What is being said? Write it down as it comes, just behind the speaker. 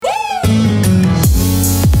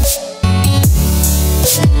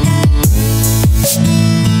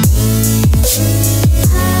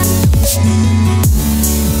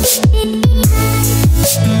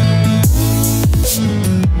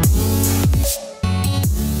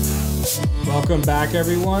Welcome back,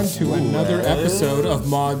 everyone, to another episode of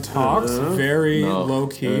Mod Talks. Very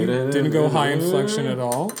low-key. Didn't go high inflection at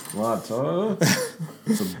all. Mod Talks.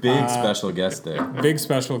 It's a big special guest day. Big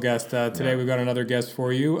special guest. Today we've got another guest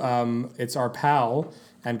for you. It's our pal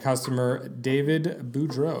and customer, David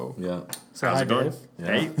Boudreau. Yeah. So How's hi, it going? Dave. Yeah.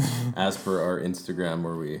 Hey. As per our Instagram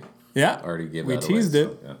where we already gave we that teased away.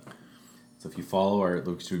 it. So, yeah. So if you follow our,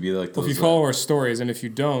 should be like those, If you follow our stories, and if you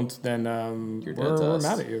don't, then You're we're dead to us.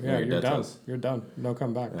 mad at you. Yeah, You're you're dead to done. us. You're done. No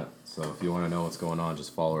comeback. Yeah. So if you want to know what's going on,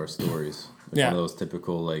 just follow our stories. Like Yeah. one of those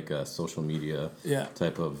typical social media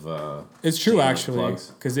type of. It's true, shameless actually, plugs.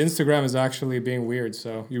 because Instagram is actually being weird.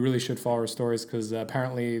 So you really should follow our stories because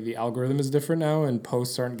apparently the algorithm is different now, and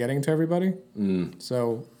posts aren't getting to everybody.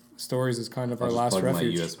 So stories is kind of I'll our just last plug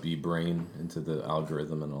refuge. my USB brain into the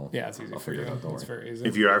algorithm and It's easy I'll for figure you. it out. Don't It's worry. very easy.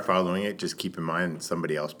 If you are following it, just keep in mind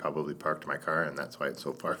somebody else probably parked my car, and that's why it's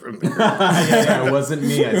so far from me. Yeah, it wasn't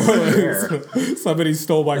me. I swear. Somebody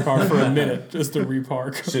stole my car for a minute just to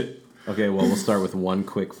repark. Shit. Okay, well, we'll start with one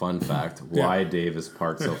quick fun fact. Why Dave is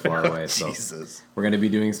parked so far away. So Jesus. we're going to be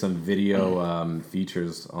doing some video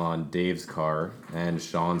features on Dave's car and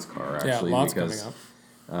Sean's car, actually, lots because coming up.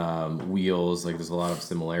 wheels, there's a lot of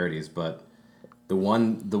similarities. But the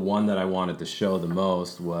one that I wanted to show the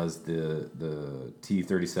most was the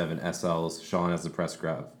T37 SLs. Sean has the press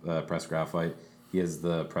graphite. He has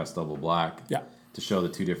the press double black. Yeah. To show the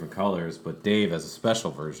two different colors, but Dave has a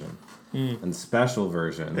special version. And the special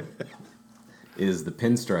version is the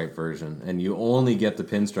pinstripe version, and you only get the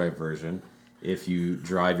pinstripe version if you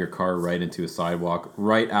drive your car right into a sidewalk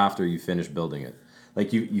right after you finish building it.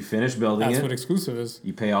 Like you finish building That's it, what exclusive is.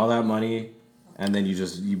 you pay all that money, and then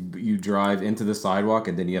you drive into the sidewalk,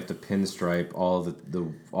 and then you have to pinstripe all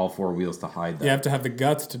four wheels to hide that. You have to have the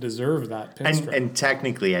guts to deserve that pinstripe. And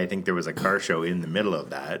technically, I think there was a car show in the middle of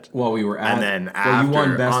that. Well, we were at, And then you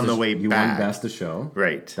won after, best on the way you back. won best of show.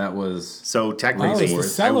 Right. That was So technically, to I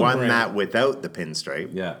celebrate. won that without the pinstripe.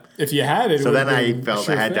 yeah. If you had it, So it then would've I been a felt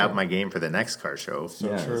sure I had to thing. up my game for the next car show.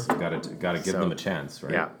 Yeah, true. so gotta give them a chance,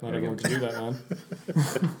 right? Yeah. Not everyone can do that, man.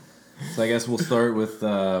 So I guess we'll start with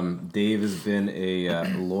Dave has been a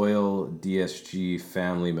loyal DSG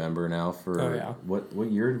family member now for what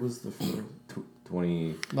year was the first?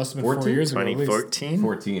 20 Must have been 4 years ago. At least. 2014?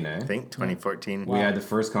 14, I think 2014. We had the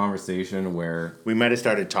first conversation where We might have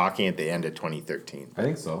started talking at the end of 2013. I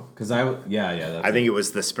think so because that's I think it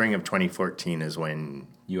was the spring of 2014 is when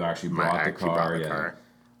you actually I bought the actually car. bought the Yeah, car.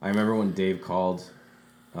 I remember when Dave called.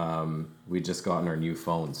 We'd just gotten our new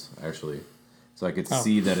phones actually, so I could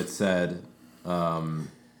see that it said none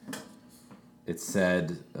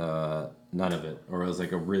of it, or it was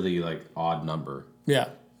like a really odd number. Yeah.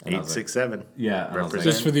 And I was like, 867. yeah, and I was like, Represent.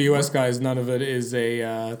 Just for the U.S. guys, none of it is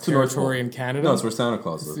a territory in Canada. no, it's where Santa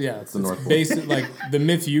Claus lives. Yeah, it's the North Pole. basic, like the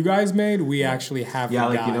myth you guys made. We actually have. Yeah, the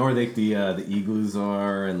like guy. you know where the igloos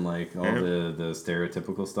are and like all the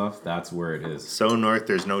stereotypical stuff. That's where it is. So north,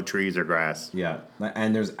 there's no trees or grass. Yeah,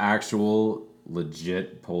 and there's actual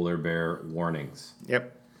legit polar bear warnings.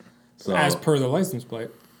 Yep. So as per the license plate.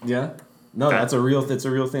 yeah, no, that's a real. It's a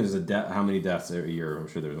real thing. There's how many deaths a year? I'm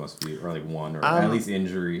sure there must be, or like one, or at least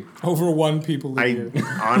injury. Over one people a year.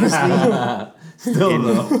 Honestly, Still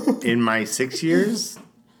though. in my 6 years,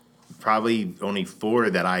 probably only 4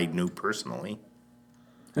 that I knew personally.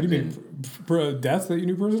 What do you mean? Deaths that you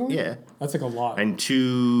knew personally? Yeah. that's like a lot. And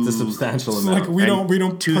 2. It's a substantial It's amount. like we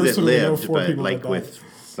don't 2 that personally know lived, 4 but people like that with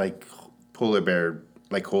like polar bear,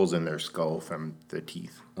 like holes in their skull from the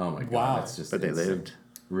teeth. Oh my god, Wow. that's just. But they insane. lived.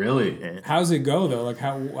 Really? Yeah. How's it go though? Like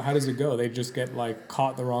how does it go? They just get like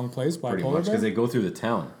caught the wrong place by Pretty polar much bear. because they go through the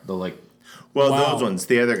town. They'll like. Well, Wow. those ones,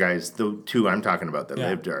 the other guys, the 2 I'm talking about that Yeah.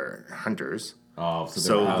 lived are hunters. Oh,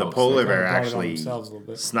 So they're the out. polar kinda bear brought it on actually themselves a little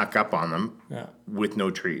bit. snuck up on them Yeah. with no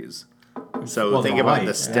trees. So Well, think they're about light.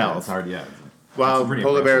 the Yeah, stealth. it's hard. Yeah. Well, It's pretty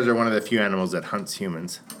polar impressive. bears are one of the few animals that hunts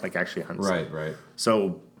humans, like actually hunts. Right. Right.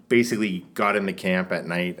 So basically, got in the camp at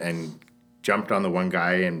night and jumped on the one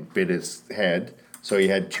guy and bit his head. So he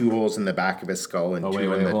had 2 holes in the back of his skull and Oh 2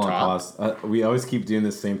 wait, in the hold on, top. pause. We always keep doing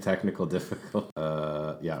the same technical difficult.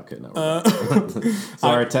 Yeah, okay, no.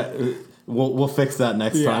 Sorry, we'll fix that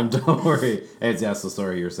next time. Don't worry. Hey, yeah, so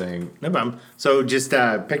sorry. You're saying No problem. So just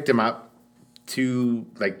picked him up, 2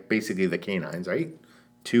 like basically the canines, right?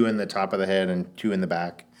 2 in the top of the head and 2 in the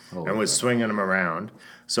back, and was swinging him around.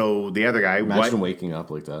 So the other guy, imagine waking up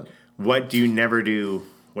like that. what do you never do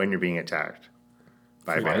when you're being attacked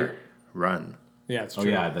by a bear? Fight? Run. Yeah, it's Oh,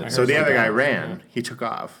 true. yeah, I that's- heard So the some other guy guys- ran. He took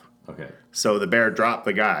off. Okay. So the bear dropped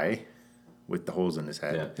the guy with the holes in his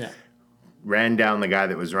head. Yeah. Yeah. Ran down the guy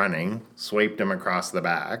that was running, swiped him across the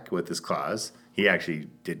back with his claws. He actually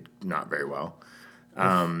did not very well.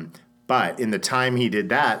 But in the time he did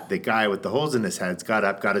that, the guy with the holes in his head got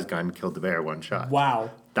up, got his gun, killed the bear, one shot.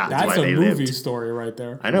 Wow. That's That's why a they movie lived. story right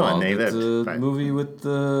there. I know, Well, and they it's lived. a but- movie with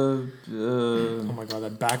the. Oh my god,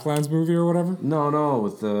 that Backlands movie or whatever? No,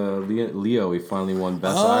 with Leo. He finally won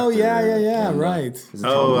Best Oh, Actor. yeah, and, right. is it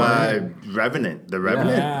Tom Hardy? Revenant. The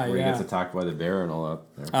Revenant. Yeah, where he gets yeah. attacked by the bear and all that.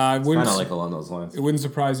 I It's kind wouldn't, of like along those lines. it wouldn't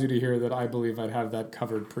surprise you to hear that I believe I'd have that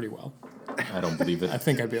covered pretty well. I don't believe I it.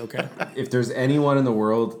 think I'd be okay. If there's anyone in the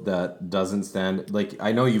world that doesn't stand, like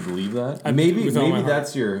I know you believe that. I- Maybe with all my heart.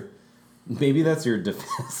 that's your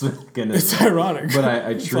defense mechanism. It's ironic. But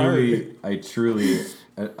I Sorry. truly,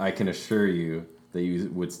 I can assure you that you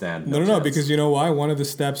would stand. No, chance. because you know why? One of the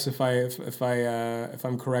steps, if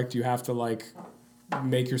I'm correct, you have to like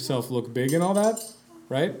make yourself look big and all that,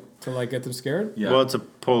 right? To like get them scared. Yeah. Well, it's a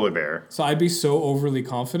polar bear. So I'd be so overly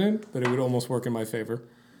confident that it would almost work in my favor.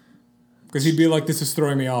 Because he'd be like, "This is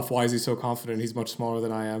throwing me off. Why is he so confident? He's much smaller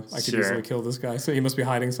than I am. I could Sure. easily kill this guy. So he must be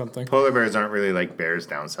hiding something." Polar bears aren't really like bears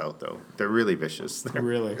down south, though. They're really vicious. They're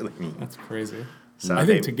Really, mean. that's crazy. So I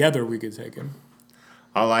think they- together we could take him.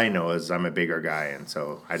 all I know is I'm a bigger guy, and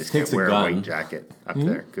so I just Takes can't a wear a gun. white jacket up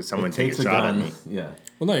there because someone It takes a shot at me. Yeah.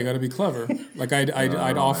 Well, no, you got to be clever. Like I'd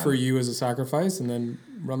No, offer man. you as a sacrifice and then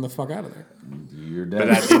run the fuck out of there. You're But dead.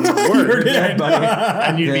 that didn't work. buddy.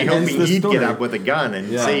 And you'd be Yeah, hence hoping the he'd story. get up with a gun and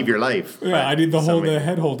Yeah. save your life. Yeah, I need the somebody-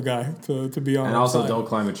 head hold guy to be on. And our also, side. don't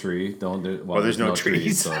climb a tree. Don't do. Well, there's no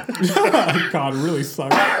trees. So. God, it really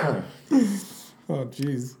sucks. Oh,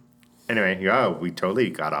 jeez. Anyway, yeah, we totally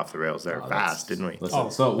got off the rails there fast, didn't we? Listen, Oh,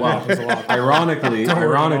 so yeah, well, there's a lot.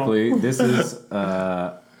 ironically, this is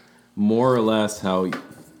more or less how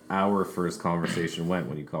our first conversation went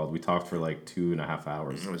when you called. We talked for like 2.5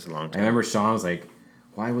 hours. It was a long I time. remember Sean was like,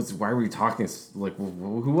 "Why were we talking? Like,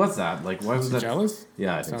 who was that? Like, why was that?" Jealous?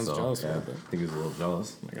 Yeah, I think Sounds so. jealous a Yeah, little bit. I think he was a little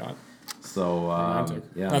jealous. Oh my God. So Romantic.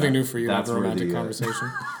 yeah, Nothing new for you. That's That's a where romantic the,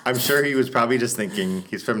 conversation. I'm sure he was probably just thinking,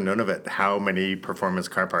 he's from Nunavut. How many performance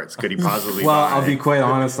car parts could he possibly Well, buy? I'll be quite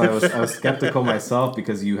honest. I was skeptical myself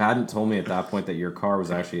because you hadn't told me at that point that your car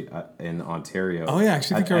was actually in Ontario. Oh, yeah, I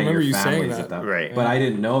actually think I at remember your you saying family's that. Right. But I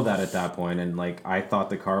didn't know that at that point, and like I thought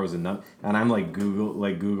the car was in none. And I'm like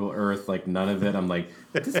Google Earth, like none of it. I'm like,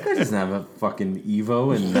 this guy doesn't have a fucking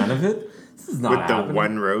Evo and none of it. This is not With the happening.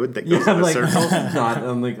 one road that goes Yeah, in I'm a like, circle. this is not.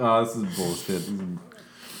 I'm like, oh, this is bullshit.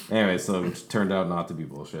 Anyway, so it turned out not to be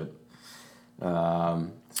bullshit.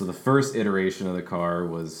 So the first iteration of the car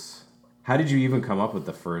was. How did you even come up with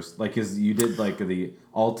the first? Like, is you did like the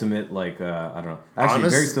ultimate, like I don't know. Actually,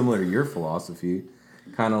 very similar to your philosophy,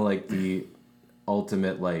 kind of like the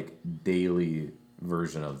ultimate like daily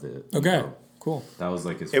version of the. Okay, Evo. cool. That was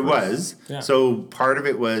like his. It first. was. Yeah. So part of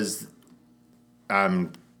it was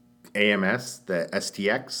AMS, the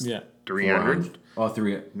STX Yeah. 300. Oh,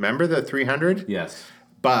 3. Remember the 300? Yes.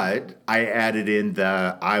 But I added in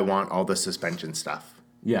the I want all the suspension stuff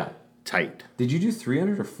Yeah. tight. Did you do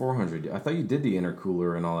 300 or 400? I thought you did the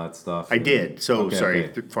intercooler and all that stuff. I did. So Okay, sorry,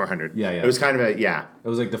 okay. 400. Yeah, yeah. It was kind of a yeah. It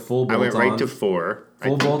was like the full I bolt went on. right to 4. I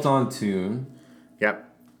Full think. bolt on tune, Yep.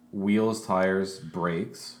 wheels, tires,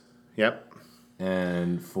 brakes, Yep.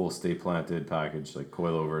 and full stay planted package like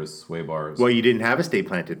coilovers, sway bars. Well, you didn't have a stay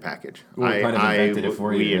planted package. Well, we kind of invented it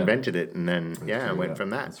for you, We yeah. invented it, and then I True, went from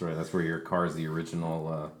that. That's right. That's where your car is the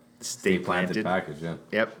original Stay planted. package. Yeah.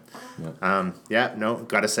 Yep. Yeah. Yeah. No,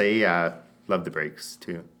 gotta say, love the brakes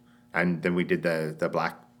too, and then we did the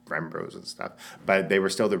black Rembros and stuff, but they were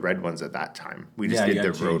still the red ones at that time. We just Yeah, did you the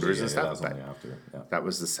had to change it, rotors yeah, and yeah, that stuff. was But only after. Yeah. that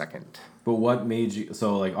was the second. But what made you?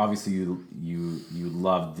 So like obviously you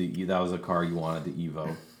loved that was a car you wanted, the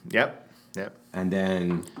Evo. Yep. Yep. And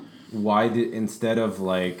then why did instead of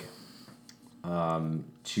like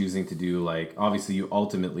choosing to do like obviously you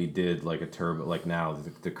ultimately did like a turbo like now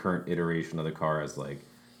the current iteration of the car has like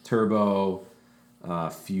turbo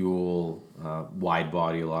fuel wide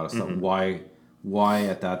body a lot of stuff. Why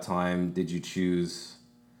at that time did you choose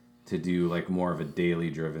to do like more of a daily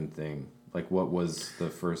driven thing? Like what was the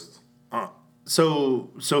first So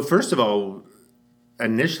first of all,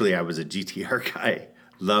 initially I was a GTR guy.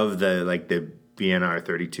 Love the BNR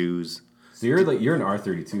 32s. So you're an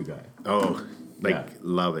R32 guy. Oh, Yeah.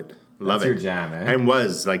 love it. Love That's it. your jam, eh? And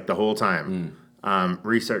was like the whole time.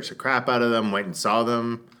 Researched the crap out of them, went and saw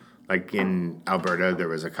them. Like in Alberta, there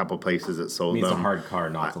was a couple places that I sold mean, it's a them. hard car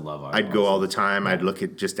not to love. I'd go all the time. I'd look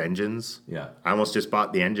at just engines. Yeah. I almost just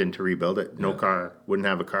bought the engine to rebuild it. No Yeah. car. Wouldn't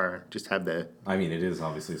have a car. Just have the I mean, it is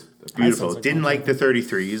obviously beautiful. sounds like Didn't fun. like the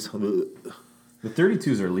 33s. Ugh. the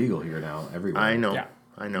 32s are legal here now everywhere. I know. Yeah.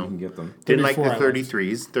 I You know. can get them. Didn't like 34 the I love.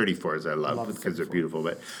 33s. 34s I love love the because they're 34. beautiful.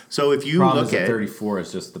 But so if you Problem look is the at 34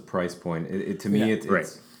 is just the price point. To me, Yeah. it's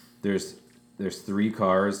Right. there's there's 3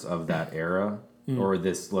 cars of that era, or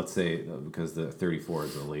this, let's say, because the 34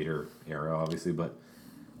 is a later era, obviously, but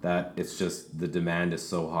that it's just the demand is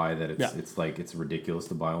so high that it's like it's ridiculous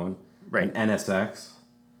to buy one. Right. An NSX,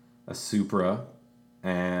 a Supra,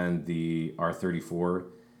 and the R34.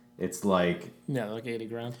 It's like like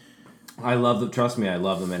 $80,000. I love them. Trust me, I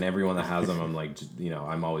love them, and everyone that has them, I'm like,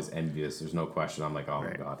 I'm always envious. There's no question. I'm like, oh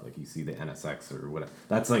my god, like you see the NSX or whatever.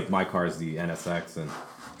 That's like my car is the NSX, and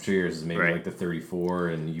I'm sure yours is maybe like the 34,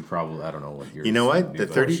 and you probably I don't know what yours. You know what? The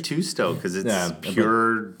 32 still because it's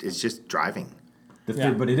pure. It's just driving.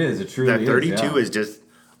 But it is. It truly is. The 32 is just.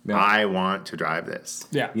 Yeah. I want to drive this.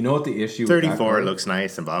 Yeah. You know what the issue 34 looks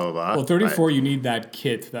nice and blah, blah, blah. Well, 34, you need that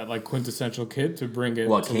kit, that like quintessential kit to bring it to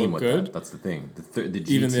look good. That's the thing. The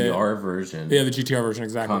GTR version. Yeah, the GTR version,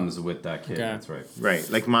 exactly. Comes with that kit. Okay. That's right. Right.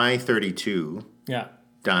 Like my 32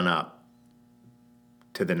 done up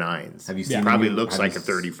to the 9s. Have you seen probably looks like a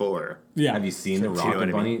 34. Yeah. Have you seen the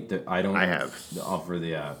Rocket Bunny? I have. For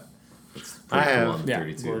the... it's I have. Cool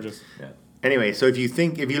 32. Gorgeous. Yeah. Anyway, so if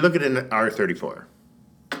you look at an R34...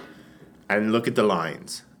 and look at the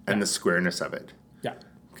lines and the squareness of it. Yeah.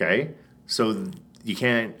 Okay? So you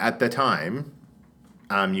can't, at the time,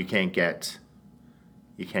 you can't get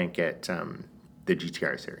the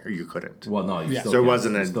GTRs here, or you couldn't. Well, no, you still so can't. It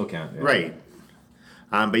wasn't you still can't. Yeah. Right.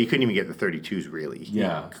 But you couldn't even get the 32s, really.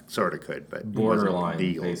 Yeah. You sort of could, but borderline,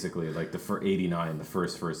 basically. Like for 89, the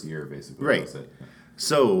first year, basically. Right. Was it.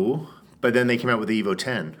 So, but then they came out with the Evo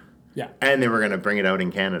 10. Yeah. And they were going to bring it out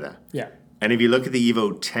in Canada. Yeah. And if you look at the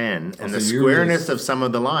Evo 10 and the squareness of some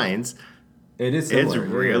of the lines, it's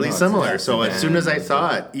really similar. So as soon as I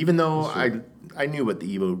saw it, even though I knew what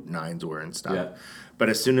the Evo 9s were and stuff, but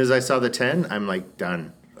as soon as I saw the 10, I'm like,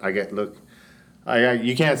 done.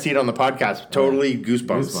 You can't see it on the podcast. Totally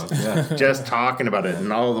goosebumps. Just talking about it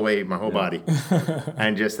and all the way my whole body.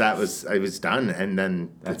 And just I was done. And then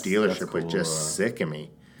the dealership was just sick of me.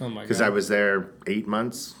 Oh my god. Because I was there 8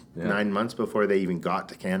 months. 9 months before they even got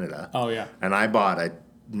to Canada. Oh, yeah. And I bought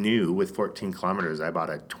with 14 kilometers, I bought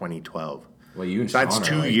a 2012. Well, you and that's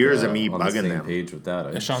Sean 2 years of me on bugging the same them. Page with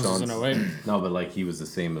that. Sean's was in 08. No, but like he was the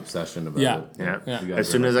same obsession about it. Yeah. As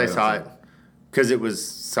soon as I saw it, because it was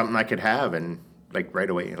something I could have and like right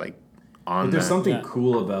away, like on. But there's something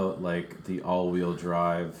cool about like the all-wheel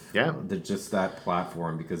drive. Yeah. Just that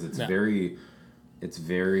platform because it's very.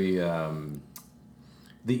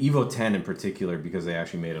 The Evo 10 in particular, because they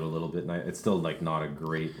actually made it a little bit nice. It's still like not a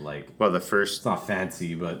great like. Well, the first. It's not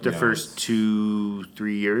fancy, but the first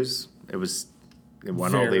 2-3 years, it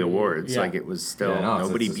won all the awards. Like it was still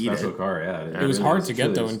nobody beat it. Special car, It was hard to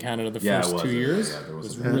get though in Canada the first 2 years. It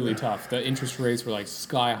was really tough. The interest rates were like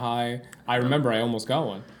sky high. I remember I almost got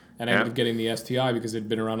one. And I ended up getting the STI because it'd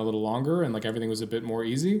been around a little longer and like everything was a bit more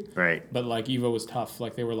easy. Right. But like Evo was tough.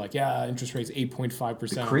 Like they were like, interest rates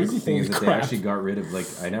 8.5%. The crazy thing is that they actually got rid of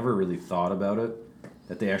I never really thought about it,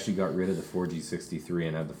 that they actually got rid of the 4G63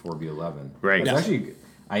 and had the 4B11. Right. Actually,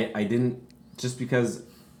 I didn't, just because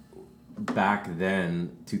back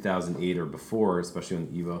then, 2008 or before, especially on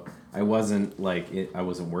the Evo, I wasn't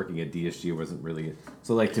working at DSG. It wasn't really,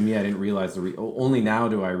 so like to me, I didn't realize only now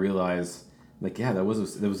do I realize. Like, that was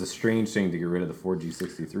a strange thing to get rid of the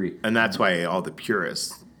 4G63. And that's why all the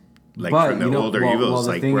purists, from the older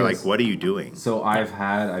Evos, were like, what are you doing? So I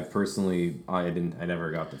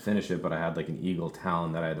never got to finish it, but I had like an Eagle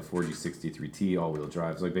Talon that I had a 4G63T all-wheel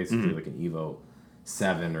drive. So like basically like an Evo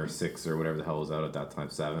 7 or 6 or whatever the hell was out at that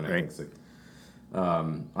time, 7, I think. It's like,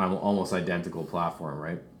 I'm almost identical platform,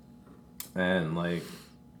 right? And like,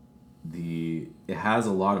 it has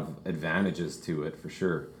a lot of advantages to it, for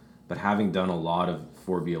sure. But having done a lot of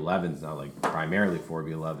 4B11s now, like primarily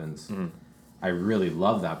 4B11s, I really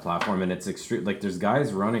love that platform. And it's extreme. Like there's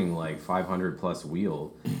guys running like 500 plus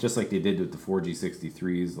wheel, just like they did with the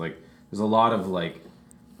 4G63s. Like there's a lot of like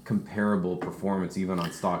comparable performance even on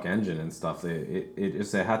stock engine and stuff.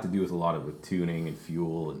 It had to do with a lot of tuning and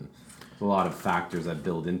fuel and a lot of factors that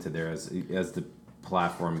build into there as the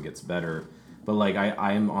platform gets better. But like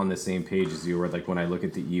I am on the same page as you, where like when I look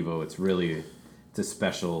at the Evo, it's a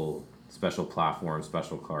special platform,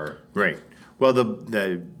 special car. Right. Well,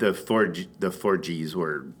 the 4Gs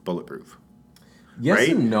were bulletproof. Yes right?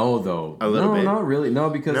 and no, though. A little bit. No, not really. No,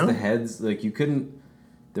 because the heads, like you couldn't.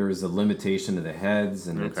 There was a limitation to the heads,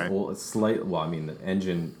 and it's slight. Well, I mean, the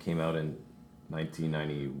engine came out in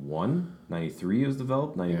 1991, 93. It was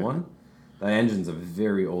developed. 91. Yeah. That engine's a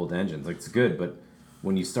very old engine. Like it's good, but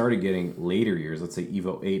when you started getting later years, let's say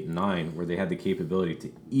Evo 8 and 9, where they had the capability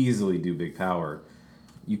to easily do big power,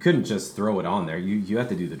 you couldn't just throw it on there. You have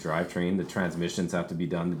to do the drivetrain, the transmissions have to be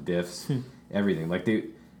done, the diffs, everything. Like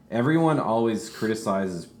everyone always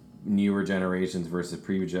criticizes newer generations versus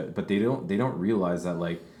previous, but they don't realize that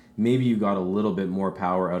like maybe you got a little bit more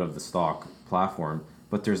power out of the stock platform,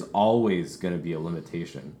 but there's always going to be a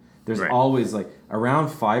limitation. There's always like around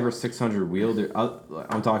 500 or 600 wheel.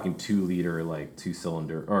 I'm talking 2 liter, like 4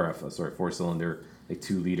 cylinder, like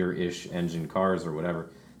 2 liter ish engine cars or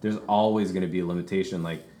whatever. There's always going to be a limitation.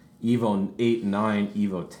 Like Evo 8, 9,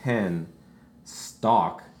 Evo 10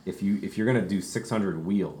 stock. If you're going to do 600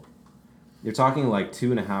 wheel, you're talking like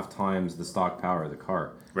 2.5 times the stock power of the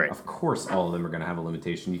car. Right. Of course, all of them are going to have a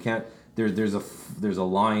limitation. You can't. There's a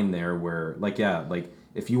line there where like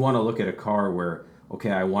if you want to look at a car where okay,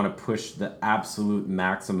 I want to push the absolute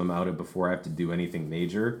maximum out of it before I have to do anything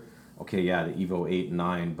major. Okay, yeah, the Evo 8 and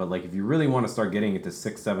 9. But like if you really want to start getting into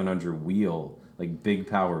 600-700 wheel, like big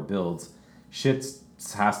power builds, shit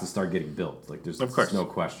has to start getting built. Like there's no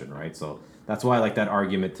question, right? So that's why like that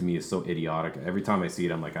argument to me is so idiotic. Every time I see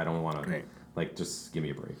it, I'm like, I don't want to like just give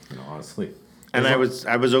me a break, honestly. And I was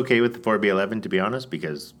okay with the 4B11 to be honest,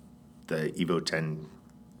 because the Evo 10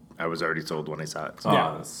 I was already sold when I saw it. So.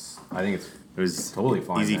 I think it was totally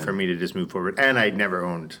fine. Easy for me to just move forward, and I'd never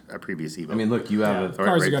owned a previous Evo. I mean, look, you have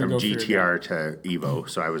cars right from GTR to Evo,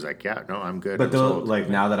 so I was like, yeah, no, I'm good. But though, like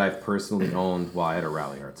now that I've personally owned, well, I had a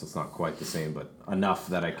Rally Art, so it's not quite the same, but enough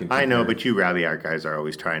that I can. I know, but you Rally Art guys are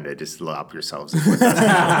always trying to just lop yourselves. And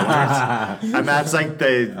that's like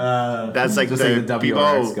the people,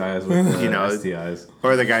 WRX guys with the STIs,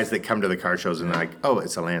 or the guys that come to the car shows and they're like, oh,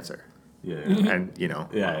 it's a Lancer. Yeah. And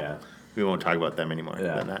we won't talk about them anymore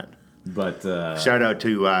than that. But shout out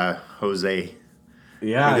to Jose.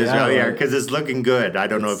 Yeah, because it's looking good. I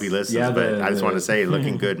don't know if he listens, but I just want to say,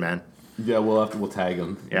 looking good, man. Yeah, we'll tag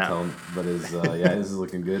him. Yeah, tell him. But this is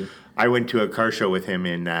looking good. I went to a car show with him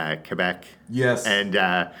in Quebec. Yes, and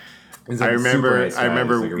I remember, I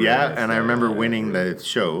remember winning the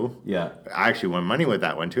show. Yeah, I actually won money with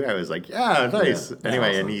that one too. I was like, yeah, nice. Yeah, anyway,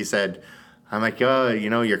 awesome. And he said, I'm like, oh,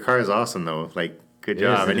 your car is awesome though. Like, good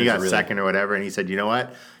job. And he got second or whatever. And he said, you know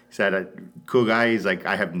what? He said, cool guy. He's like,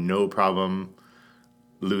 I have no problem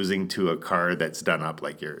losing to a car that's done up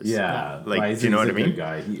like yours. Yeah. Like, do you know what I mean?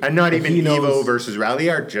 And not even Evo versus Rally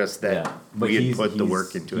Art, just that we had put the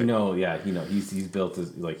work into it. He knows. He's built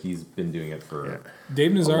his, like, he's been doing it for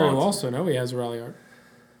Dave Nazario also, no? He has a Rally Art.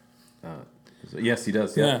 Yes, he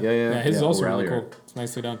does. Yeah. His is also really cool. It's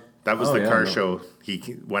nicely done. That was the car show.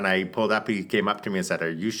 When I pulled up, he came up to me and said,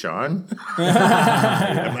 "Are you Sean?"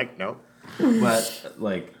 I'm like, "No." But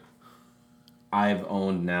like, I've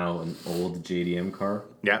owned now an old JDM car.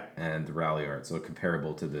 Yeah. And the Rally Art, so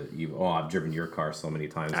comparable to the Evo. Oh, I've driven your car so many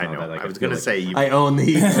times. I now know. That, like, I was gonna say I own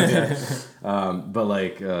the Evo. But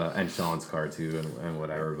like, and Sean's car too, and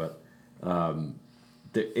whatever. But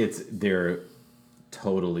they're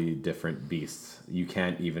totally different beasts. You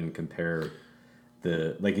can't even compare.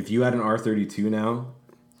 If you had an R32 now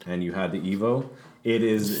and you had the Evo,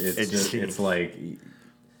 it's like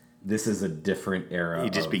this is a different era.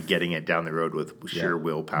 You'd just be getting it down the road with sheer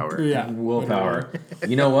willpower. Yeah. Willpower.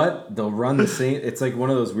 You know what? They'll run the same. It's like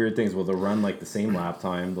one of those weird things where they'll run like the same lap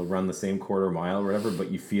time, they'll run the same quarter mile or whatever,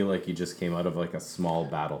 but you feel like you just came out of like a small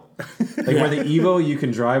battle. Where the Evo you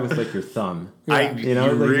can drive with like your thumb. Yeah.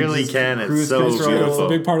 You really can. It's so beautiful. It's a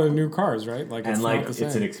big part of the new cars, right? Like, it's not the same.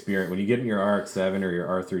 It's an experience. When you get in your RX-7 or your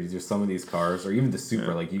R30s, there's some of these cars, or even the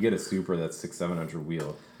Supra. Like you get a Supra that's 600-700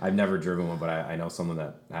 wheel. I've never driven one, but I know someone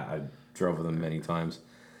that I drove with them many times,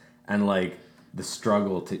 and like the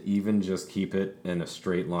struggle to even just keep it in a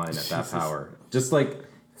straight line at that power, just like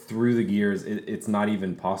through the gears, it's not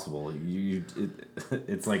even possible.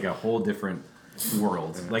 It's like a whole different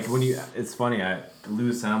world. Like it's funny.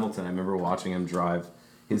 Lewis Hamilton. I remember watching him drive.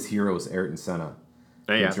 His hero was Ayrton Senna.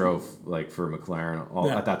 He drove like for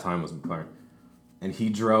McLaren. At that time was McLaren. And he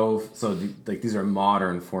drove, these are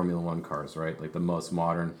modern Formula One cars, right? Like the most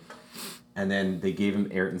modern. And then they gave him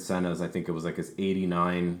Ayrton Senna's, I think it was like his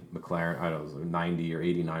 89 McLaren, I don't know, it was 90 or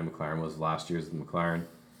 89 McLaren was last year's McLaren.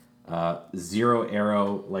 Zero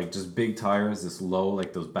aero, like just big tires, this low,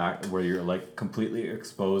 like those back, where you're like completely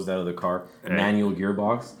exposed out of the car, manual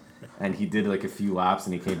gearbox. And he did like a few laps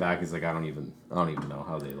and he came back, he's like, I don't even know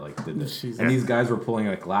how they like did this. And these guys were pulling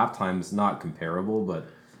like lap times, not comparable, but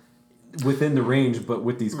within the range, but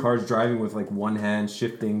with these cars driving with like one hand,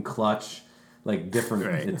 shifting, clutch, like different.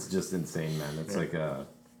 It's just insane, man.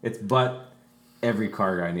 It's but every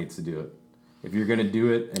car guy needs to do it. If you're gonna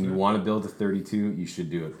do it and you want to build a 32, you should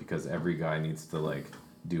do it because every guy needs to like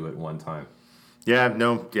do it one time. Yeah,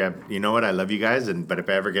 you know what? I love you guys, but if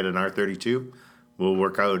I ever get an R32, we'll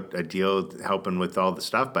work out a deal helping with all the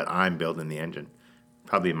stuff. But I'm building the engine,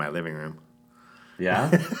 probably in my living room.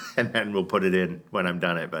 Yeah, and then we'll put it in when I'm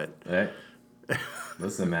done it. But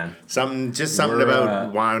Listen, man. Something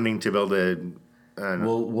about wanting to build a.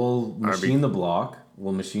 We'll machine the block.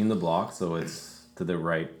 We'll machine the block so it's to the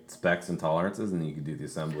right specs and tolerances, and then you can do the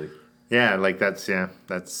assembly. Yeah, that's.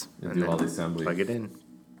 You do all the assembly. Plug it in.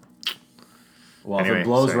 Well, anyway, if it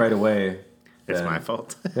blows right away, it's my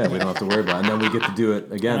fault. Yeah, we don't have to worry about it. And then we get to do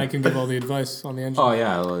it again. And I can give all the advice on the engine. Oh,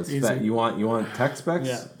 yeah. Well, you want tech specs?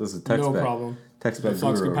 Yeah. This is tech spec. No problem. Tech spec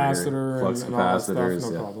flux capacitor flux and all that stuff,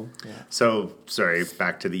 capacitors. no problem. Yeah. So, sorry,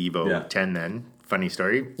 back to the Evo 10 then. Funny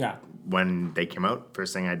story. Yeah. When they came out,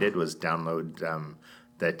 first thing I did was download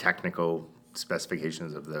the technical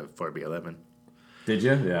specifications of the 4B11. Did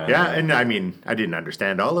you? Yeah. Yeah, and I mean, I didn't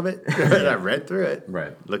understand all of it. I read through it.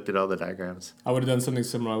 Right. Looked at all the diagrams. I would have done something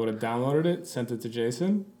similar. I would have downloaded it, sent it to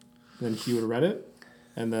Jason, then he would have read it,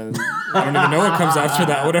 and then I don't even know what comes after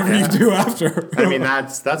that, whatever you do after. I mean,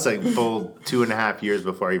 that's a full 2.5 years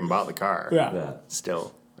before I even bought the car. Yeah.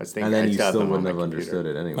 Still. And then you still wouldn't have understood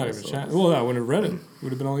it anyway. Not even a chance. Well, I wouldn't have read it. It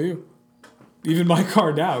would have been all you. Even my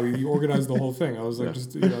car now, you organized the whole thing. I was like,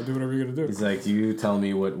 just do whatever you're gonna do. He's like, you tell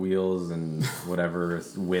me what wheels and whatever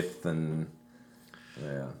width and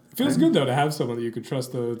It feels good though to have someone that you could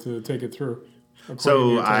trust to take it through.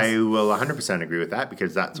 So I will 100% agree with that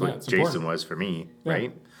because that's what Jason important. Was for me,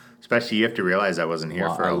 right? Especially you have to realize I wasn't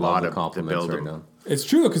here for a lot of the build. Right now. It's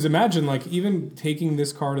true though, because imagine like even taking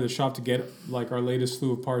this car to the shop to get like our latest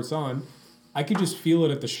slew of parts on. I could just feel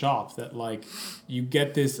it at the shop that like you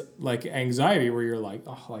get this like anxiety where you're like,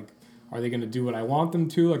 oh, like are they going to do what I want them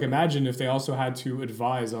to? Like imagine if they also had to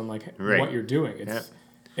advise on like what you're doing.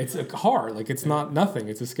 It's a car, like it's not nothing.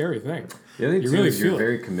 It's a scary thing. The other thing too is you're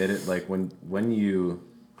very committed. Like when you,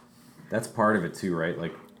 that's part of it too, right?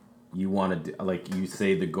 Like you want to like you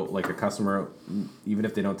say the goal, like a customer, even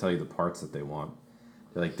if they don't tell you the parts that they want,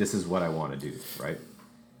 they're like, this is what I want to do, right?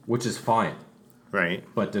 Which is fine. Right.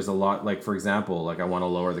 But there's a lot, like, for example, like, I want to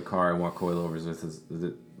lower the car, I want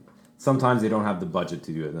coilovers. Sometimes they don't have the budget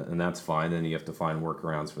to do it, and that's fine, and you have to find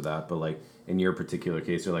workarounds for that. But, like, in your particular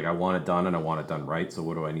case, you're like, I want it done, and I want it done right, so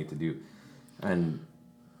what do I need to do? And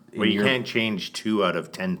well, you can't change 2 out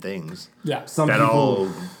of 10 things. Yeah. That all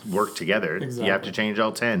work together. Exactly. You have to change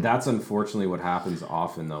all 10. That's unfortunately what happens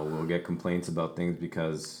often, though. We'll get complaints about things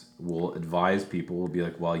because we'll advise people. We'll be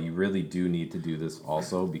like, well, you really do need to do this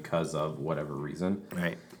also because of whatever reason.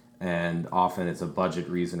 Right. And often it's a budget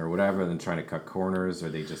reason or whatever, and then trying to cut corners or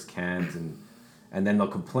they just can't. And then they'll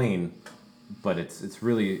complain, but it's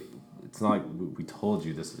really, it's not like we told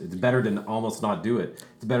you this. It's better to almost not do it.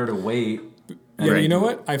 It's better to wait. Yeah, you know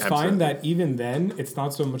what? I find that even then, it's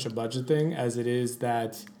not so much a budget thing as it is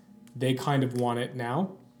that they kind of want it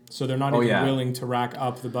now. So they're not even willing to rack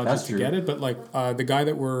up the budget to get it. But like the guy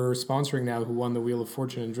that we're sponsoring now who won the Wheel of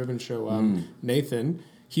Fortune and Driven show, Nathan,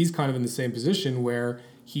 he's kind of in the same position where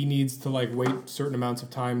he needs to like wait certain amounts of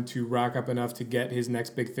time to rack up enough to get his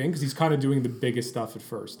next big thing because he's kind of doing the biggest stuff at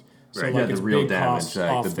first. So like it's the real big damage, costs like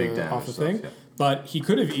off the big damage off the stuff, thing. But he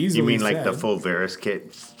could have easily You mean like the full Varus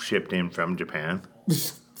kit shipped in from Japan?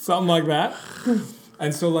 something like that.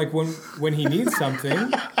 And so like when he needs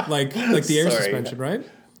something like the air suspension, right?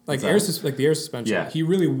 Like the air suspension. He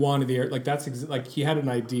really wanted the air. Like that's like he had an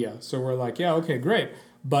idea. So we're like, yeah, okay, great.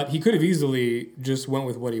 But he could have easily just went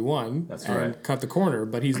with what he won and cut the corner.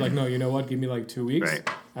 But he's like, no, you know what? Give me like 2 weeks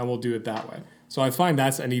and we'll do it that way. So I find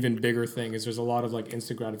that's an even bigger thing is there's a lot of like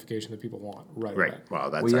instant gratification that people want right away. Well,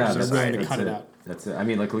 that's our society. To cut it out. That's it. I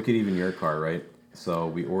mean, like look at even your car, right? So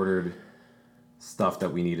we ordered stuff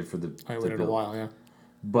that we needed for the I waited a while, yeah.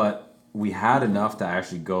 But we had enough to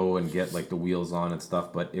actually go and get like the wheels on and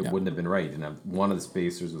stuff, but it wouldn't have been right. You didn't have one of the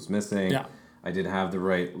spacers was missing. Yeah. I didn't have the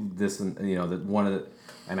right this and that one of the,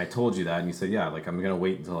 and I told you that and you said like I'm gonna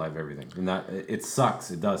wait until I have everything. And that it sucks.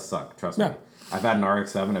 It does suck. Trust me. I've had an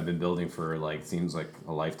RX-7 I've been building for like seems like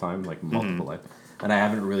a lifetime, like multiple life, and I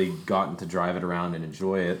haven't really gotten to drive it around and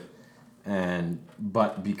enjoy it.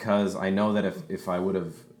 But because I know that if I would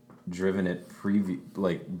have driven it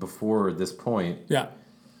before this point,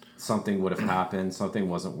 something would have happened. Something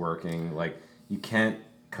wasn't working. Like you can't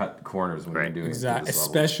cut corners when you're doing it. Exactly.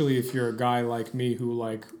 Especially if you're a guy like me who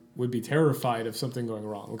like would be terrified of something going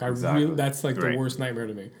wrong. Like that's like the worst nightmare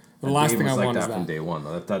to me. The last thing I want is that from day one.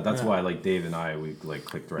 That's why like Dave and I we like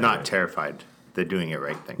clicked right. Not terrified. They're doing it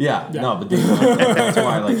right thing. Yeah. No, but Dave, that's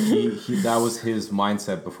why like he that was his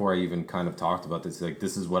mindset before I even kind of talked about this. Like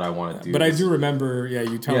this is what I want to do. But I do remember,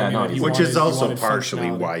 you telling me which is also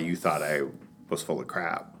partially why you thought I was full of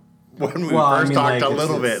crap. When we first talked a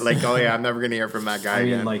little bit, like, oh yeah, I'm never gonna hear from that guy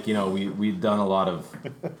again. Like we'd done a lot of.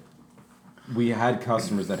 We had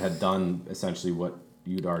customers that had done essentially what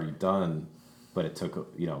you'd already done, but it took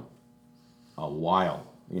a while.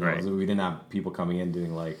 You know, so we didn't have people coming in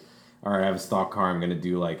doing like, all right, I have a stock car, I'm going to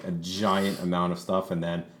do like a giant amount of stuff, and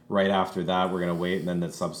then right after that, we're going to wait, and then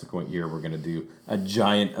the subsequent year, we're going to do a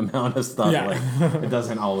giant amount of stuff. Yeah. Like, it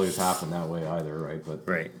doesn't always happen that way either, right? But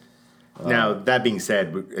right. Now, that being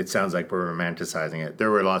said, it sounds like we're romanticizing it.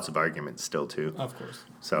 There were lots of arguments still, too. Of course.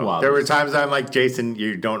 So there were times I'm like, Jason,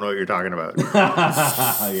 you don't know what you're talking about.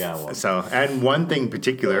 Yeah. Well. So, and one thing in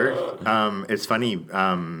particular, it's funny,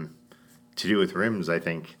 to do with rims, I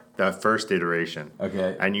think. The first iteration.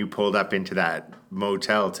 Okay. And you pulled up into that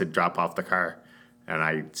motel to drop off the car. And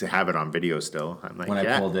I have it on video still. I'm like,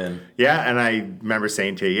 I pulled in. Yeah, and I remember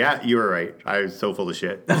saying to you, yeah, you were right. I was so full of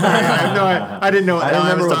shit. I didn't know what the hell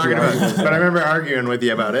I was talking about. But I remember arguing with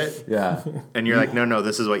you about it. Yeah. And you're like, no,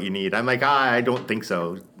 this is what you need. I'm like, I don't think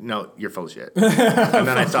so. No, you're full of shit. And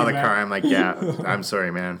then I saw the car. I'm like, yeah, I'm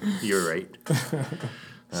sorry, man. You were right.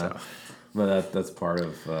 So. But that's part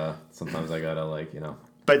of, sometimes I gotta like,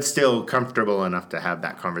 But still comfortable enough to have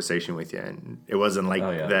that conversation with you, and it wasn't like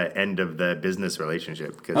the end of the business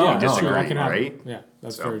relationship because you disagree, right? Yeah,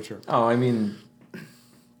 that's very true. Oh, I mean,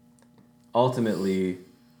 ultimately,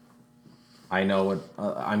 I know what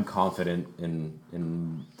I'm confident in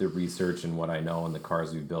the research and what I know and the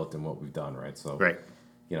cars we've built and what we've done, right? So, right.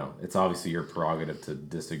 It's obviously your prerogative to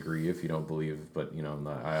disagree if you don't believe, but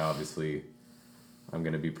I'm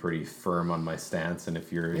going to be pretty firm on my stance, and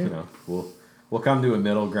if you're, we'll come to a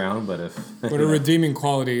middle ground, but if... But a redeeming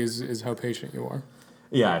quality is how patient you are.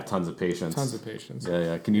 Yeah, I have tons of patience.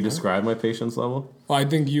 Yeah. Can you describe my patience level? Well, I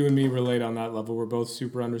think you and me relate on that level. We're both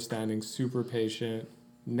super understanding, super patient,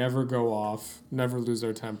 never go off, never lose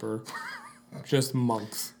our temper. Just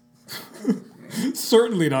monks.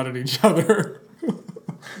 Certainly not at each other.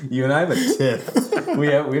 You and I have a tiff. we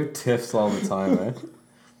have tiffs all the time, right?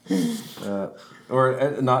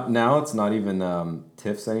 Or not now. It's not even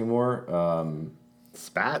tiffs anymore.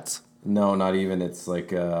 Spats? No, not even. It's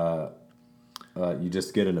like you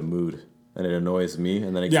just get in a mood, and it annoys me,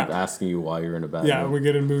 and then I keep asking you why you're in a bad mood. Yeah, we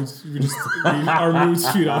get in moods. Our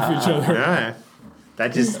moods feed off each other. Yeah.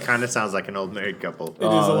 That just kind of sounds like an old married couple. It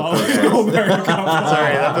is a lot like an old married couple.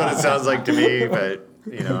 Sorry, that's what it sounds like to me, but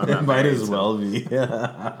I'm not it might married, as well be.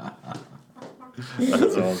 That's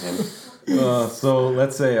awesome. So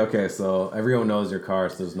let's say, so everyone knows your car,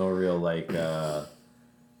 so there's no real like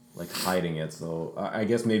hiding it. So I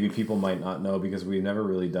guess maybe people might not know because we've never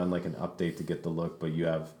really done like an update to get the look, but you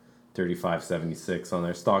have 3576 on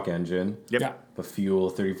their stock engine. Yep. Yeah. The fuel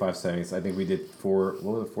 3576. I think we did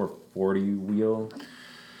 440 wheel,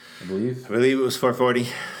 I believe. I believe it was 440.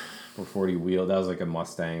 440 wheel. That was like a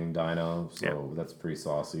Mustang dyno, so that's pretty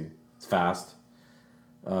saucy. It's fast.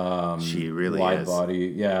 She really wide is.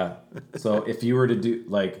 body, yeah. So if you were to do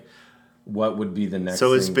like, what would be the next?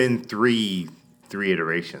 So it's been three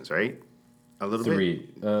iterations, right? A little bit.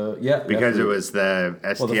 Yeah. Because it was the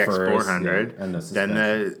STX 400, and then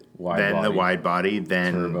the wide body,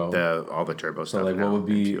 then turbo. all the turbo stuff. So like, what would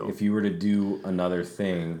be if you were to do another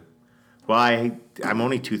thing? Well, I'm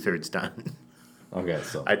only 2/3 done. Okay,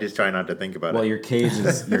 so I just try not to think about it. Well, your cage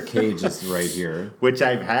is right here. Which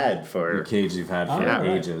I've had for your cage you've had for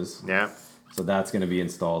ages. Yeah. So that's going to be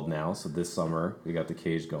installed now. So this summer we got the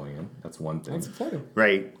cage going in. That's one thing. That's exciting.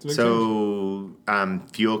 Right. So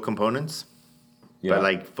fuel components. Yeah. But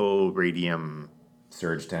like full radium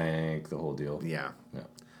surge tank, the whole deal. Yeah. Yeah.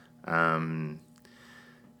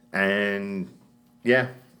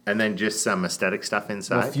 And then just some aesthetic stuff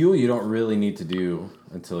inside. Well, fuel you don't really need to do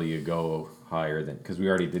until you go higher than because we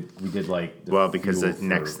did like because the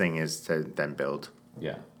next thing is to then build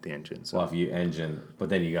the engine. So. Well, if you engine, but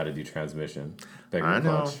then you got to do transmission, bigger I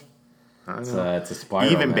know. clutch. I know. It's a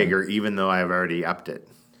spiral. Even bigger, even though I've already upped it.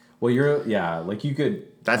 Well, like you could.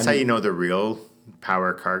 That's how you know the real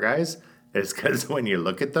power car guys is because when you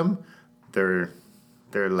look at them, their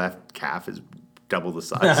left calf is double the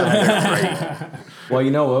size of their right. Well,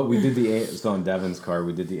 you know what? We did so on Devin's car,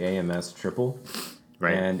 we did the AMS triple.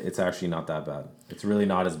 Right. And it's actually not that bad. It's really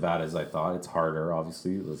not as bad as I thought. It's harder,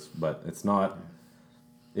 obviously, but it's not.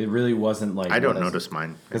 It really wasn't like. I don't notice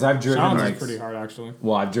mine. Because I've driven sounds pretty hard, actually.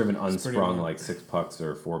 Well, I've driven unsprung like 6 pucks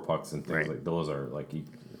or 4 pucks and things like those are like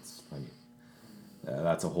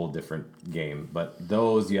that's a whole different game. But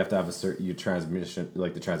those you have to have your transmission,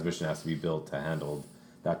 like the transmission has to be built to handle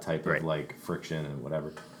that type of like friction and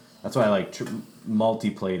whatever. That's why I like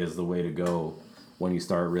multi-plate is the way to go. When you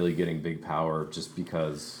start really getting big power, just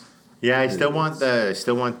because. Yeah, I still want the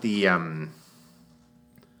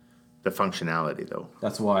functionality though.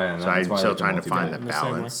 That's why. I'm still trying to find the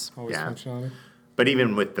balance. Yeah. But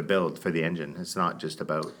even with the build for the engine, it's not just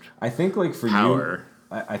about. I think like for power.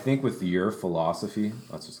 you, I think with your philosophy,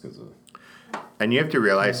 that's just because of. And you have to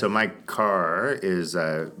realize, so my car is,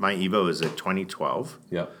 my Evo is a 2012.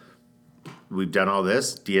 Yep. We've done all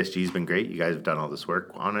this. DSG's been great. You guys have done all this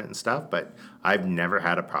work on it and stuff, but I've never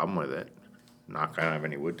had a problem with it. I don't have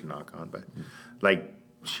any wood to knock on, but like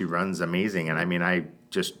she runs amazing. And I mean, I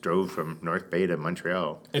just drove from North Bay to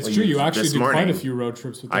Montreal. It's true. You actually do quite a few road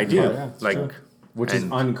trips with that I do. car. Yeah, like, true. Which is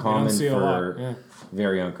uncommon for yeah.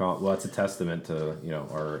 very uncommon. Well, it's a testament to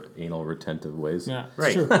our anal retentive ways. Yeah,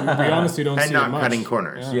 right. True. We honestly don't and see not it much. cutting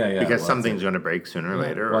corners. Yeah. Because something's going to break sooner or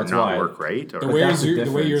later, or not work right. Or The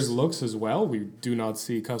way yours looks as well, we do not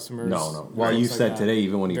see customers. No. Well, you said today,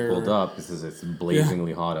 even when you pulled up, because it's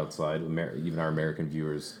blazingly hot outside. Even our American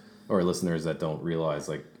viewers or listeners that don't realize,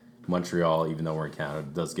 like Montreal, even though we're in Canada,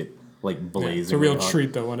 does get like blazing. It's a real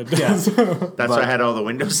treat though when it does. That's why I had all the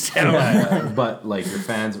windows down. But like your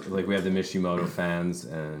fans, like we have the Mishimoto fans,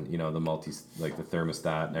 and the the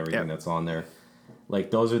thermostat and everything that's on there. Like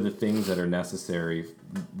those are the things that are necessary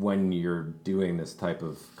when you're doing this type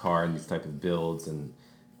of car and these type of builds, and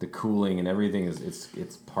the cooling and everything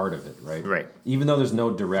it's part of it, right? Right. Even though there's no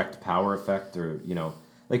direct power effect, or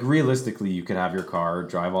like realistically, you could have your car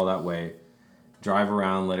drive all that way, drive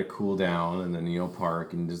around, let it cool down, and then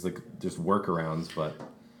park, and there's just workarounds. But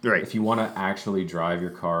if you want to actually drive your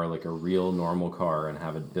car like a real normal car and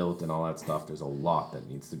have it built and all that stuff, there's a lot that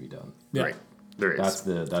needs to be done. Yeah. Right. There is.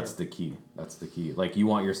 That's the key. That's the key. Like you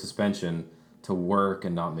want your suspension to work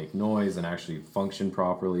and not make noise and actually function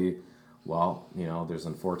properly. Well, there's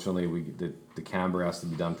unfortunately the camber has to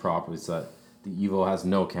be done properly, so that the Evo has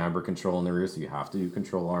no camber control in the rear, so you have to do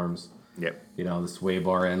control arms. Yep. The sway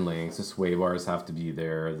bar end links, the sway bars have to be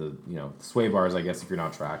there. The sway bars, I guess if you're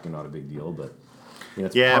not tracking, not a big deal, but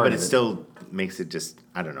it's but it still makes it just,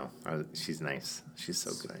 I don't know. She's nice. She's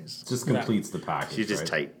so nice. Just completes the package. She's just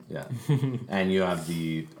tight. Yeah. And you have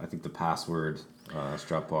the password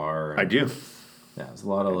strut bar. I do. Yeah, there's a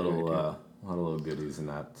lot of little goodies in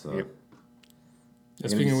that. So. Yep.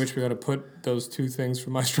 Speaking of which, we got to put those two things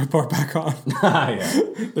from my strut bar back on. Yeah.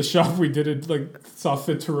 The shop we did it saw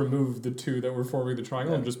fit to remove the two that were forming the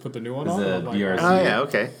triangle and just put the new one on. The BRZ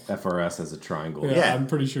okay. FRS has a triangle. Yeah, I'm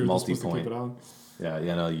pretty sure multi-point. Supposed to keep it on.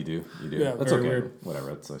 Yeah, no, you do. Yeah, that's very okay. weird. Whatever.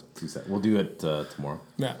 It's 2 seconds. We'll do it tomorrow.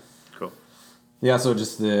 Yeah. Cool. Yeah. So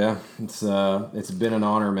just it's been an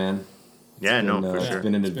honor, man. For sure. It's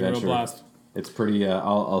been an adventure. Been a real blast. It's pretty.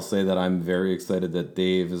 I'll say that I'm very excited that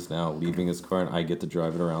Dave is now leaving his car and I get to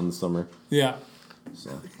drive it around the summer. Yeah.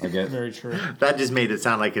 So I get very true. That just made it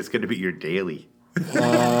sound like it's going to be your daily. It's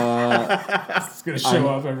going to show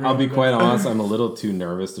up every. I'll be quite honest. I'm a little too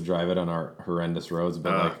nervous to drive it on our horrendous roads,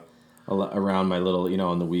 but around my little,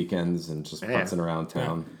 on the weekends and just putzing around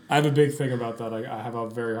town. Yeah. I have a big thing about that. I have a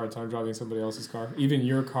very hard time driving somebody else's car. Even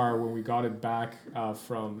your car, when we got it back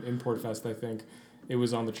from Import Fest, I think. It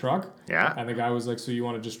was on the truck. Yeah. And the guy was like, "So you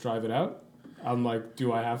want to just drive it out?" I'm like,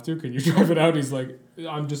 "Do I have to? Can you drive it out?" He's like,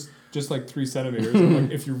 "I'm just like 3 centimeters." I'm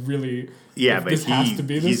like, if you really, but this has to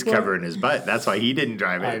be this he's way? covering his butt. That's why he didn't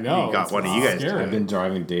drive it. I know. He got one of you guys. I've been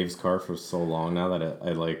driving Dave's car for so long now that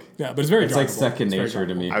I like. Yeah, but it's very. It's drivable. like second nature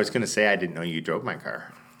to me. I was gonna say I didn't know you drove my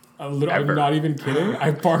car. I'm not even kidding.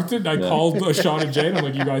 I parked it. And I called Sean and Jane. I'm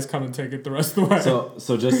like, "You guys come and take it the rest of the way."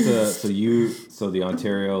 So just the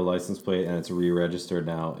Ontario license plate, and it's re-registered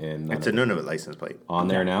now in. It's a Nunavut license plate on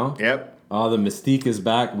there now. Yep. Oh, the Mystique is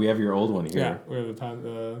back. We have your old one here. Yeah, we have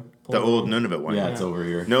the old Nunavut one. Yeah, it's over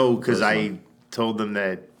here. No, because I told them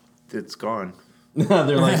that it's gone.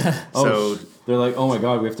 They're like, oh my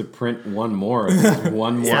god, we have to print one more.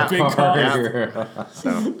 One more car here.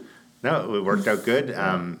 So. No, it worked out good.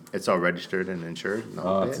 It's all registered and insured.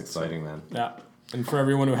 And it's exciting, man. Yeah. And for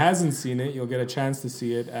everyone who hasn't seen it, you'll get a chance to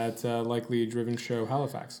see it at Likely Driven Show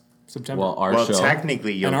Halifax, September. Well, show.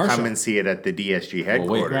 Technically, you'll come and see it at the DSG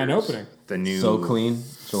headquarters. Grand opening. The new So Clean,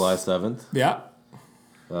 July 7th. Yeah.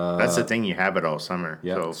 That's the thing. You have it all summer.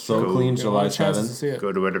 Yeah. So Clean, July 7th.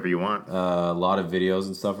 Go to whatever you want. A lot of videos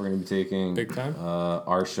and stuff we're going to be taking. Big time.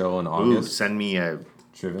 Our show in August. Send me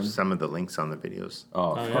Driven. Some of the links on the videos.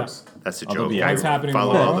 Oh, of course. That's a joke. It's happening.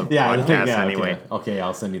 Follow all the podcasts anyway. Okay,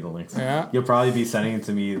 I'll send you the links. Yeah. You'll probably be sending it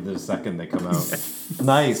to me the second they come out.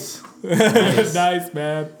 Nice. Nice,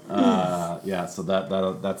 man. So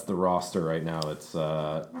that's the roster right now. It's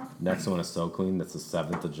next one is So Clean. That's the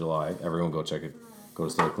 7th of July. Everyone go check it. Go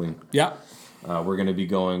to So Clean. Yeah. We're going to be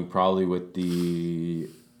going probably with the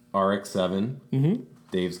RX-7,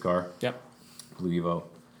 Dave's car. Yep. Blue Evo.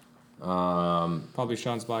 Probably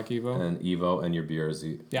Sean's Black Evo. And Evo and your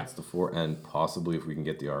BRZ. Yeah. That's the 4. And possibly if we can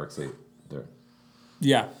get the RX-8 there.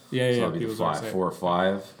 Yeah. So that'll be the 5, 4 or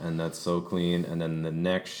 5. And that's So Clean. And then the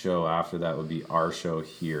next show after that would be our show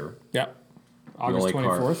here. Yeah. August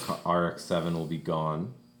 24th. RX-7 will be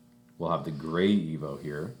gone. We'll have the gray Evo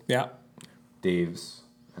here. Yeah. Dave's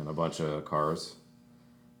and a bunch of cars.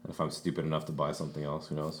 And if I'm stupid enough to buy something else,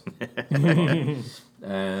 who knows?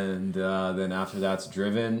 And then after that's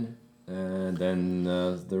Driven. And then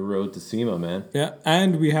the road to SEMA, man. Yeah,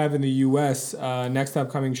 and we have in the U.S., next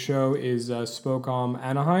upcoming show is Spokane,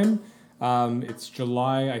 Anaheim. It's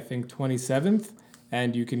July, I think, 27th.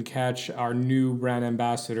 And you can catch our new brand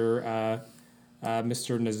ambassador,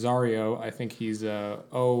 Mr. Nazario. I think he's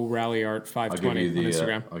O Rally Art 520 on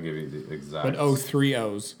Instagram. I'll give you the exact. But 3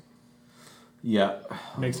 O's. Yeah.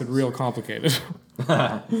 Makes it real complicated.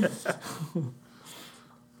 Let's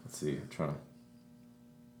see. I'm trying to...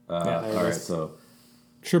 all right, so...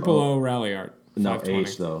 Triple O Rally Art. No,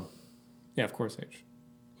 H, though. Yeah, of course, H.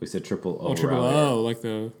 We said triple O. Oh, triple Rally O, Art. like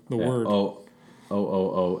the word.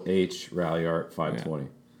 O-O-O-H Rally Art 520.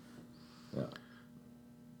 Yeah.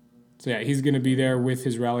 So, yeah, he's going to be there with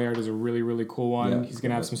his Rally Art. Is a really, really cool one. Yeah, he's going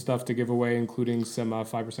to have some stuff to give away, including some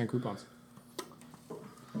 5% coupons.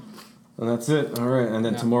 And that's it. All right. And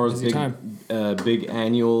then tomorrow's big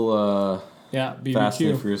annual BBQ. Fast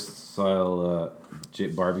and Furious style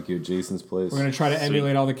barbecue at Jason's place. We're going to try to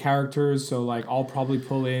emulate all the characters. So, like, I'll probably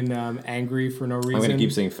pull in Angry for no reason. I'm going to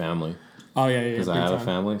keep saying family. Oh, yeah. Because I have a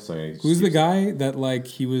family. So who's the guy that, like,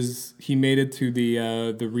 he made it to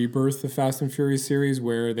the rebirth of Fast and Furious series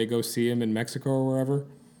where they go see him in Mexico or wherever?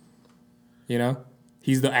 You know?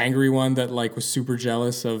 He's the angry one that, like, was super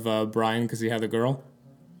jealous of Brian because he had a girl.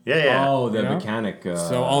 Yeah. Oh, the mechanic.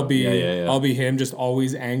 So I'll be him, just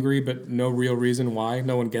always angry, but no real reason why.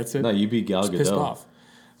 No one gets it. No, you'd be Gal Gadot. Pissed off.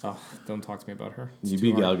 Oh, don't talk to me about her. You'd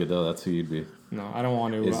be Gal Gadot. That's who you'd be. No, I don't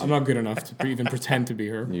want to. I'm not good enough to even pretend to be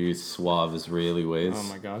her. You suave Israeli ways. Oh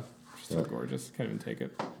my god, she's so gorgeous. Can't even take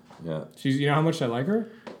it. Yeah. You know how much I like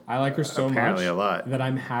her? I like her so Apparently much a lot. that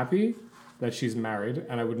I'm happy that she's married,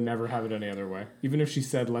 and I would never have it any other way. Even if she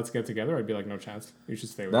said, let's get together, I'd be like, no chance. You should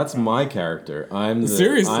stay with That's my character.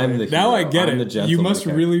 Seriously, I'm the now hero. I get I'm it. You must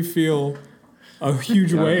really feel a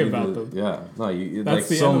huge way about them. Yeah. No, you That's like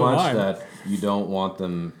the so end of the much line. that you don't want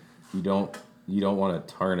them, you don't want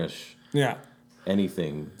to tarnish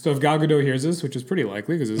anything. So if Gal Gadot hears this, which is pretty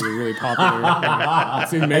likely because this is a really popular... I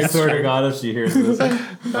swear to God, if she hears this. I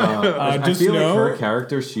feel like her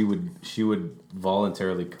character, she would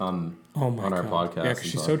voluntarily come on our podcast. Yeah, because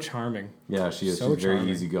she's so charming. Yeah, she is. She's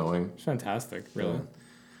very easygoing. She's fantastic, really. Yeah.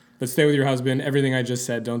 But stay with your husband. Everything I just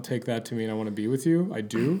said, don't take that to mean I want to be with you. I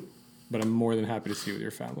do, but I'm more than happy to see you with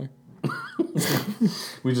your family.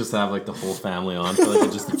 We just have like the whole family on for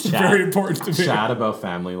like just a chat. Very important to me. Chat about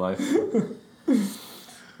family life.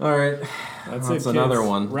 All right. That's another kids.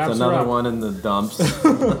 one. Wraps it's another one in the dumps.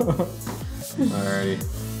 Alrighty.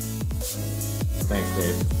 Thanks,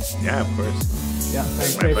 Dave. Yeah, of course. Yeah,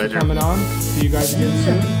 thanks, Dave, for coming on. See you guys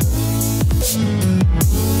again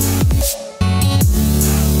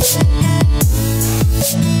soon.